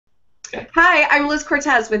Hi, I'm Liz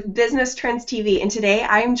Cortez with Business Trends TV, and today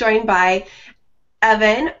I am joined by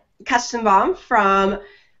Evan Kastenbaum from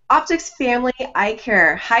Optics Family Eye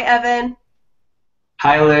Care. Hi, Evan.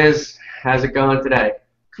 Hi Liz, how's it going today?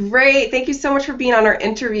 Great. Thank you so much for being on our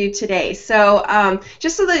interview today. So,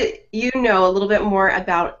 just so that you know a little bit more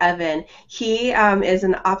about Evan, he is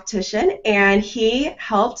an optician and he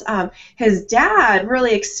helped his dad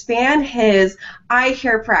really expand his eye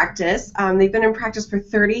care practice. They've been in practice for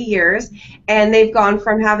 30 years and they've gone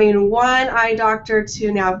from having one eye doctor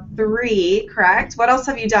to now three, correct? What else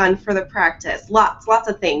have you done for the practice? Lots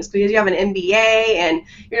of things because you have an MBA and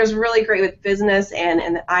you're just really great with business and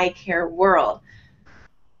in the eye care world.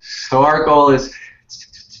 So our goal is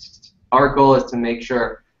to make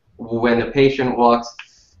sure when the patient walks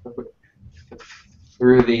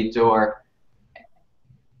through the door,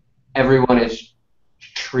 everyone is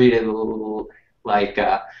treated like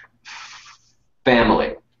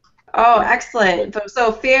family. Oh, excellent.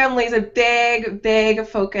 So family is a big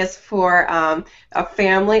focus for a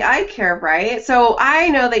family eye care, right? So I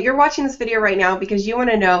know that you're watching this video right now because you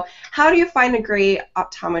want to know how do you find a great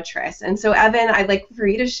optometrist? And so Evan, I'd like for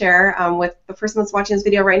you to share with the person that's watching this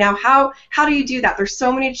video right now, how do you do that? There's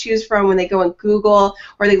so many to choose from when they go on Google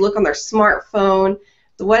or they look on their smartphone.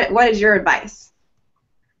 What is your advice?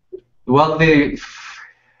 Well, the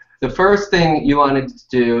first thing you wanted to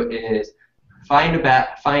do is find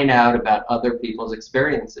out about other people's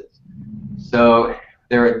experiences. So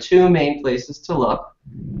there are two main places to look.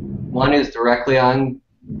 One is directly on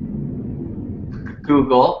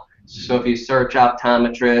Google. So if you search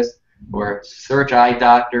optometrist or search eye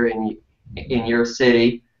doctor in your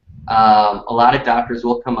city, a lot of doctors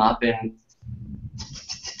will come up and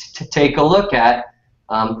take a look at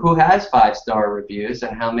who has 5-star reviews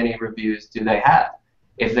and how many reviews do they have.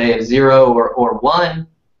 If they have 0 or 1,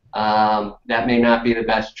 that may not be the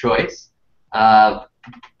best choice. But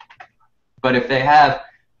if they have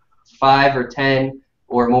 5 or 10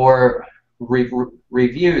 or more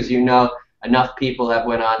reviews, you know enough people have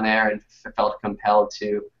went on there and felt compelled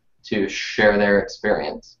to share their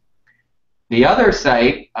experience. The other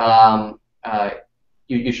site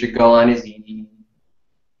you should go on is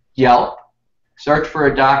Yelp. Search for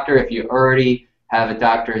a doctor. If you already have a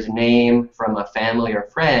doctor's name from a family or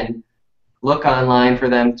friend, look online for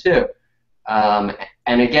them too. And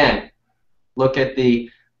again, look at the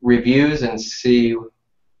reviews and see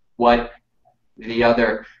what the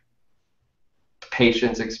other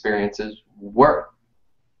patients' experiences were.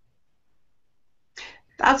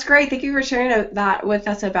 That's great. Thank you for sharing that with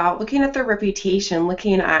us about looking at their reputation,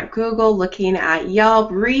 looking at Google, looking at Yelp,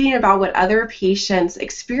 reading about what other patients'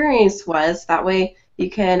 experience was. That way you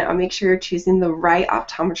can make sure you're choosing the right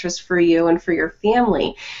optometrist for you and for your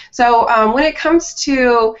family. So when it comes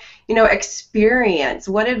to, experience,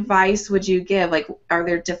 what advice would you give? Like, are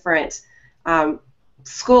there different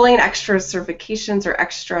schooling, extra certifications or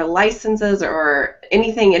extra licenses or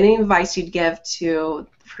anything, any advice you'd give to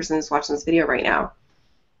the person who's watching this video right now?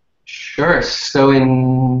 Sure. So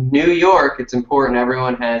in New York, it's important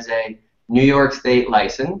everyone has a New York State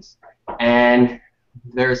license, and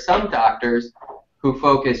there are some doctors who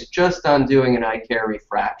focus just on doing an eye care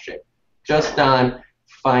refraction, just on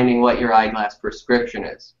finding what your eyeglass prescription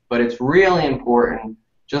is. But it's really important,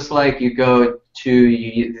 just like you go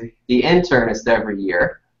to the internist every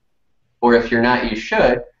year, or if you're not,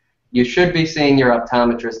 you should be seeing your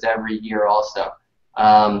optometrist every year also.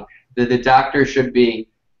 The doctor should be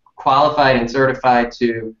qualified and certified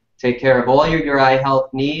to take care of all your eye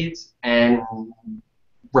health needs and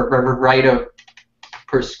write a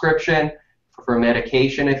prescription for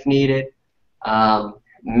medication if needed.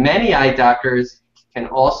 Many eye doctors can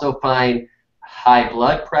also find high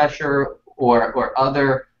blood pressure or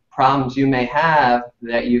other problems you may have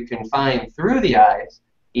that you can find through the eyes,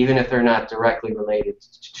 even if they're not directly related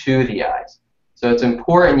to the eyes. So it's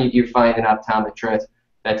important you find an optometrist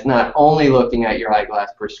that's not only looking at your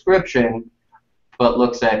eyeglass prescription, but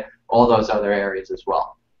looks at all those other areas as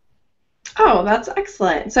well. Oh, that's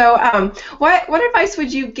excellent. So, what advice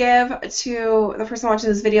would you give to the person watching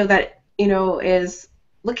this video that is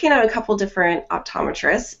looking at a couple different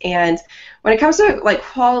optometrists, and when it comes to like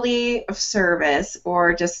quality of service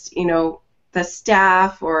or just the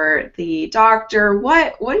staff or the doctor,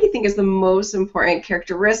 what do you think is the most important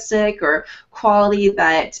characteristic or quality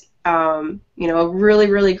that a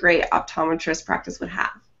really great optometrist practice would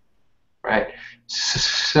have? Right.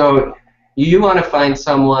 So you want to find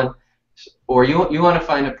someone, or you want to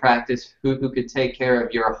find a practice who could take care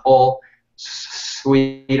of your whole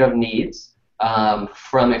suite of needs,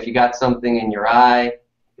 from if you got something in your eye,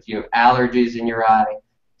 if you have allergies in your eye,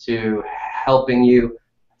 to helping you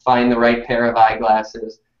find the right pair of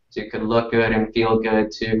eyeglasses so you could look good and feel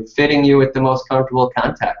good, to fitting you with the most comfortable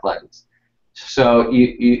contact lens. So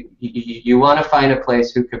you want to find a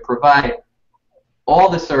place who could provide all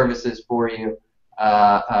the services for you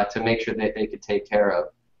to make sure that they could take care of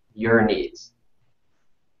your needs.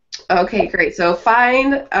 Okay, great. So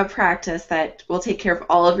find a practice that will take care of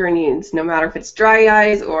all of your needs, no matter if it's dry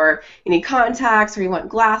eyes or you need contacts or you want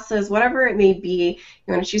glasses, whatever it may be.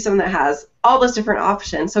 You want to choose something that has all those different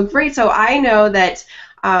options. So great. So I know that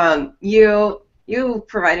you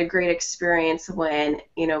provide a great experience when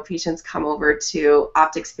patients come over to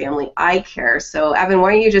Optics Family Eye Care. So Evan,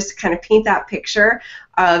 why don't you just kind of paint that picture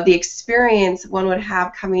of the experience one would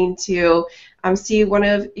have coming to see one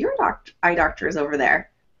of your eye doctors over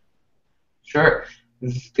there? Sure.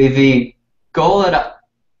 The goal at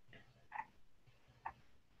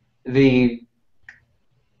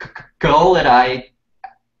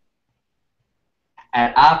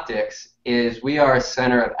Optics is we are a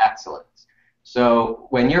center of excellence. So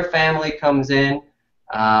when your family comes in,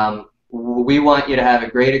 we want you to have a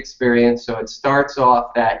great experience. So it starts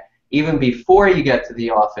off that even before you get to the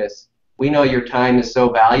office, we know your time is so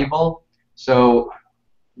valuable. So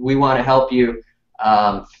we want to help you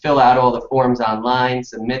fill out all the forms online,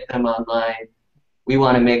 submit them online. We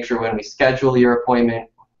want to make sure when we schedule your appointment,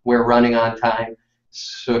 we're running on time.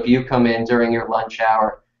 So if you come in during your lunch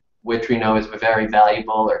hour, which we know is very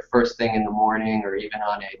valuable, or first thing in the morning, or even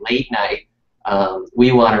on a late night,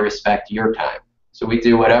 we want to respect your time. So we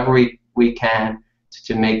do whatever we can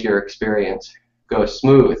to make your experience go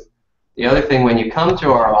smooth. The other thing, when you come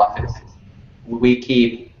to our office, we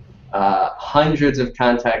keep hundreds of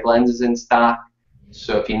contact lenses in stock.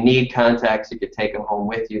 So if you need contacts, you could take them home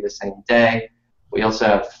with you the same day. We also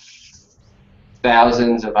have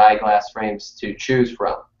thousands of eyeglass frames to choose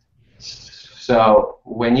from. So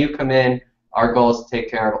when you come in, our goal is to take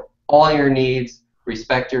care of all your needs,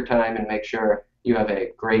 respect your time, and make sure you have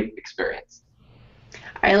a great experience.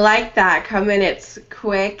 I like that. Come in, it's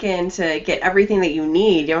quick, and to get everything that you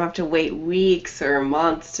need. You don't have to wait weeks or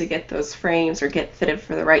months to get those frames or get fitted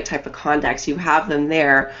for the right type of contacts. You have them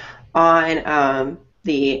there on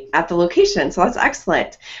at the location. So that's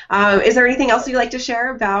excellent. Is there anything else you'd like to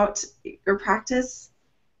share about your practice?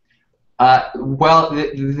 Well,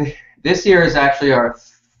 this year is actually our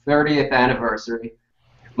 30th anniversary.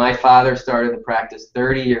 My father started the practice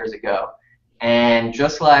 30 years ago. And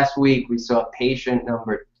just last week, we saw patient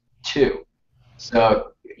number 2.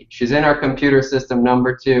 So she's in our computer system,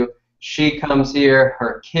 number 2. She comes here.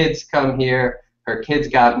 Her kids come here. Her kids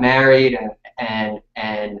got married, and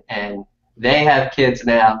they have kids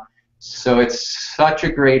now. So it's such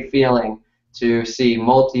a great feeling to see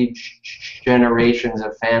multi-generations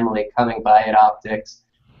of family coming by at Optics.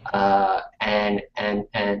 And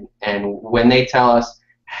when they tell us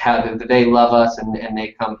how they love us and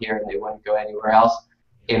they come here and they wouldn't go anywhere else,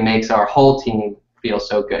 it makes our whole team feel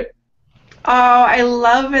so good. Oh, I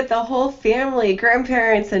love it. The whole family,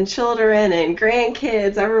 grandparents and children and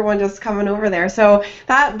grandkids, everyone just coming over there. So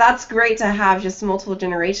that's great to have just multiple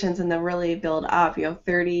generations and then really build up.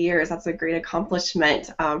 30 years. That's a great accomplishment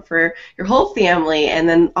for your whole family and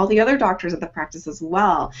then all the other doctors at the practice as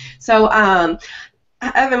well. So,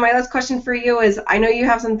 Evan, my last question for you is: I know you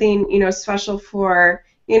have something special for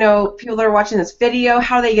people that are watching this video.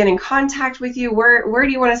 How do they get in contact with you? Where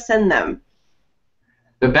do you want to send them?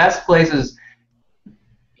 The best place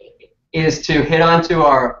is to hit onto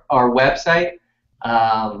our website.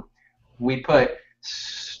 We put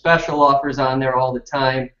special offers on there all the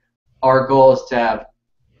time. Our goal is to have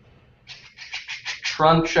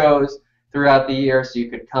trunk shows throughout the year, so you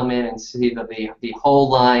could come in and see the whole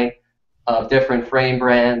line of different frame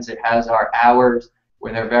brands. It has our hours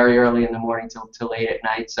where they're very early in the morning till late at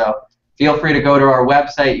night. So feel free to go to our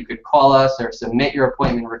website. You could call us or submit your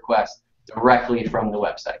appointment request directly from the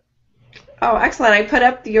website. Oh, excellent. I put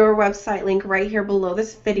up your website link right here below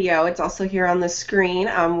this video. It's also here on the screen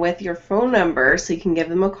with your phone number, so you can give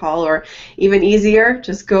them a call, or even easier,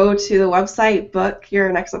 just go to the website, book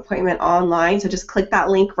your next appointment online. So just click that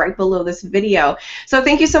link right below this video. So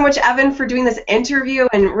thank you so much, Evan, for doing this interview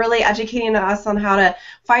and really educating us on how to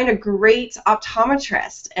find a great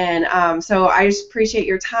optometrist. And so I just appreciate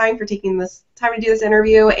your time for taking this time to do this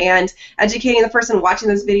interview and educating the person watching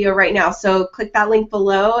this video right now. So click that link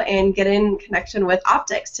below and get in connection with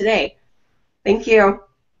Optics today. Thank you.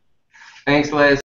 Thanks, Liz.